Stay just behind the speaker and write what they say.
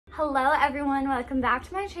Hello everyone, welcome back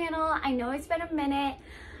to my channel. I know it's been a minute.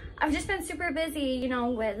 I've just been super busy, you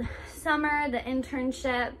know, with summer, the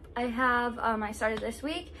internship I started this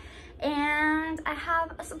week, and I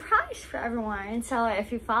have a surprise for everyone. So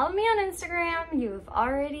if you follow me on Instagram, you've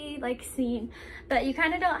already seen, but you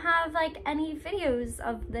kind of don't have any videos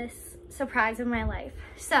of this surprise in my life.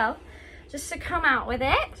 So just to come out with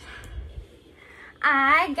it,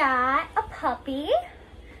 I got a puppy.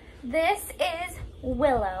 This is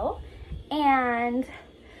Willow, and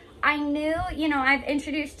I knew, you know, I've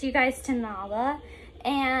introduced you guys to Nala,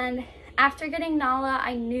 and after getting Nala,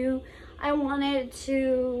 I knew I wanted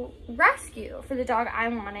to rescue for the dog I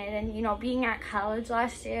wanted. And you know, being at college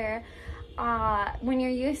last year, when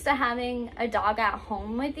you're used to having a dog at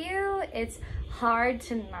home with you, it's hard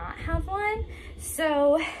to not have one.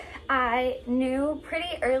 So I knew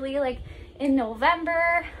pretty early, in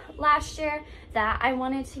November last year, that I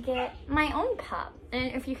wanted to get my own pup.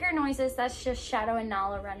 And if you hear noises, that's just Shadow and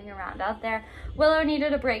Nala running around out there. Willow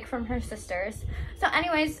needed a break from her sisters. So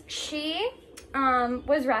anyways, she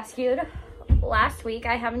was rescued last week.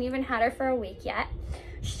 I haven't even had her for a week yet.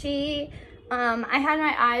 I had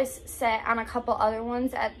my eyes set on a couple other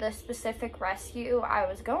ones at the specific rescue I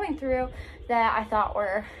was going through that I thought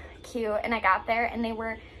were cute, and I got there and they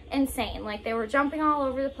were insane. They were jumping all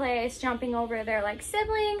over the place, jumping over their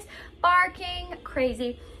siblings, barking,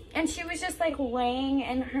 crazy. And she was just laying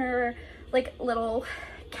in her little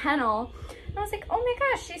kennel. And I was like, oh my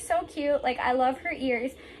gosh, she's so cute. I love her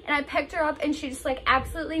ears. And I picked her up and she just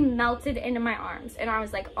absolutely melted into my arms. And I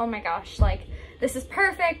was like, oh my gosh, this is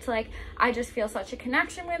perfect. I just feel such a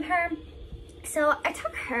connection with her. So I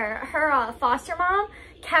took her. Her foster mom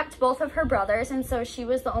kept both of her brothers, and so she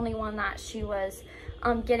was the only one that she was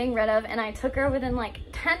getting rid of, and I took her within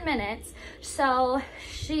 10 minutes. So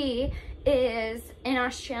she is an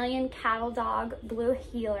Australian cattle dog blue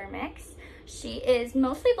heeler mix. She is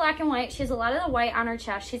mostly black and white. She has a lot of the white on her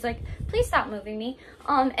chest. She's like, please stop moving me.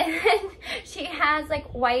 And then she has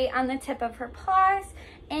white on the tip of her paws.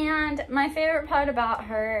 And my favorite part about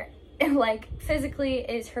her, physically,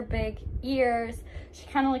 is her big ears. She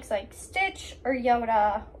kind of looks like Stitch or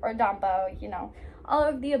Yoda or Dumbo, you know, all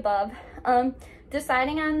of the above.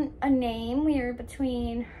 Deciding on a name, we were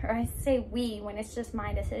between, or I say we when it's just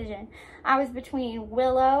my decision, I was between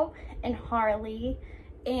Willow and Harley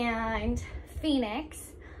and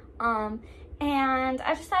Phoenix. And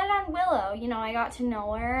I decided on Willow. You know, I got to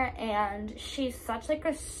know her, and she's such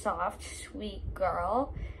a soft, sweet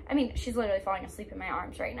girl. I mean, she's literally falling asleep in my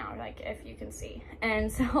arms right now, if you can see.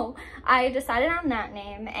 And so I decided on that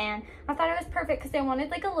name, and I thought it was perfect because they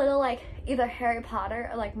wanted a little either Harry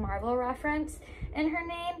Potter or Marvel reference in her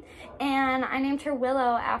name. And I named her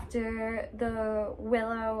Willow after the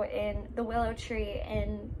willow in the willow tree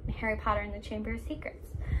in Harry Potter and the Chamber of Secrets.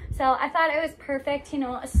 So I thought it was perfect, you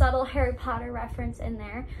know, a subtle Harry Potter reference in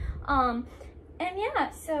there. And yeah,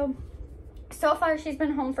 so far she's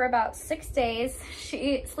been home for about 6 days.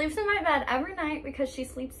 She sleeps in my bed every night because she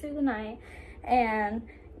sleeps through the night, and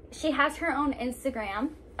she has her own Instagram.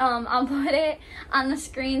 I'll put it on the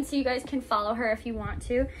screen so you guys can follow her if you want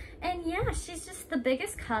to. And yeah, she's just the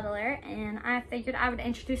biggest cuddler, and I figured I would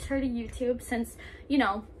introduce her to YouTube since, you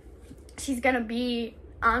know, she's gonna be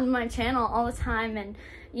on my channel all the time, and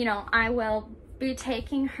you know, I will be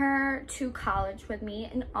taking her to college with me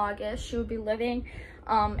in August. She will be living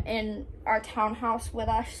in our townhouse with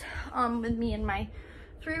us, with me and my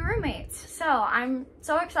 3 roommates. So I'm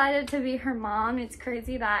so excited to be her mom. It's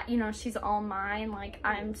crazy that, you know, she's all mine.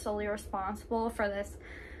 I'm solely responsible for this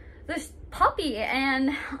puppy.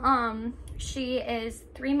 And she is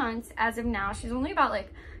 3 months as of now. She's only about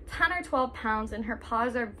 10 or 12 pounds, and her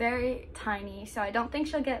paws are very tiny, so I don't think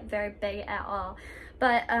she'll get very big at all.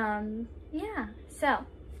 But yeah, so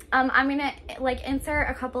I'm gonna insert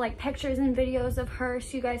a couple pictures and videos of her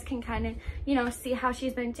so you guys can kind of, you know, see how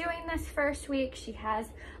she's been doing this first week. She has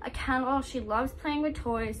a kennel. She loves playing with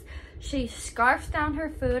toys. She scarfs down her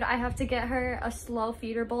food. I have to get her a slow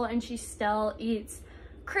feeder bowl, and she still eats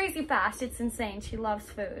crazy fast. It's insane. She loves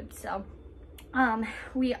food. So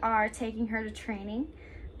we are taking her to training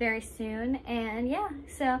very soon, and yeah,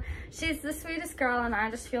 so she's the sweetest girl, and I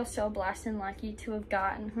just feel so blessed and lucky to have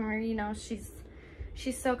gotten her. You know, she's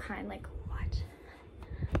so kind. What?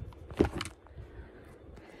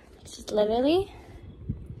 She's literally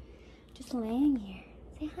just laying here.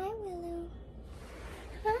 Say hi, Willow.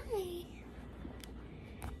 Hi.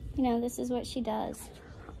 You know, this is what she does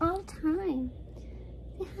all the time.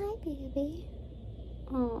 Say hi, baby.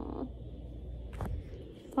 Aww.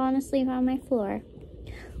 Falling asleep on my floor.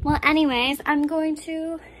 Well, anyways, I'm going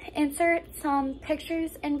to insert some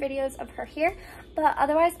pictures and videos of her here. But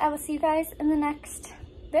otherwise, I will see you guys in the next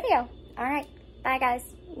video. All right, bye guys.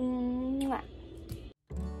 Mwah.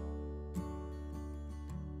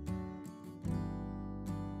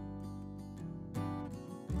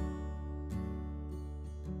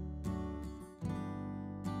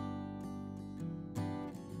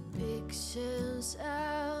 Pictures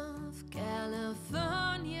of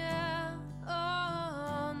California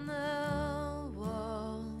on the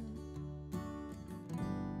wall.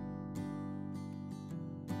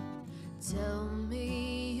 Tell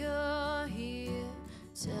me you're here.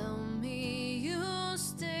 Tell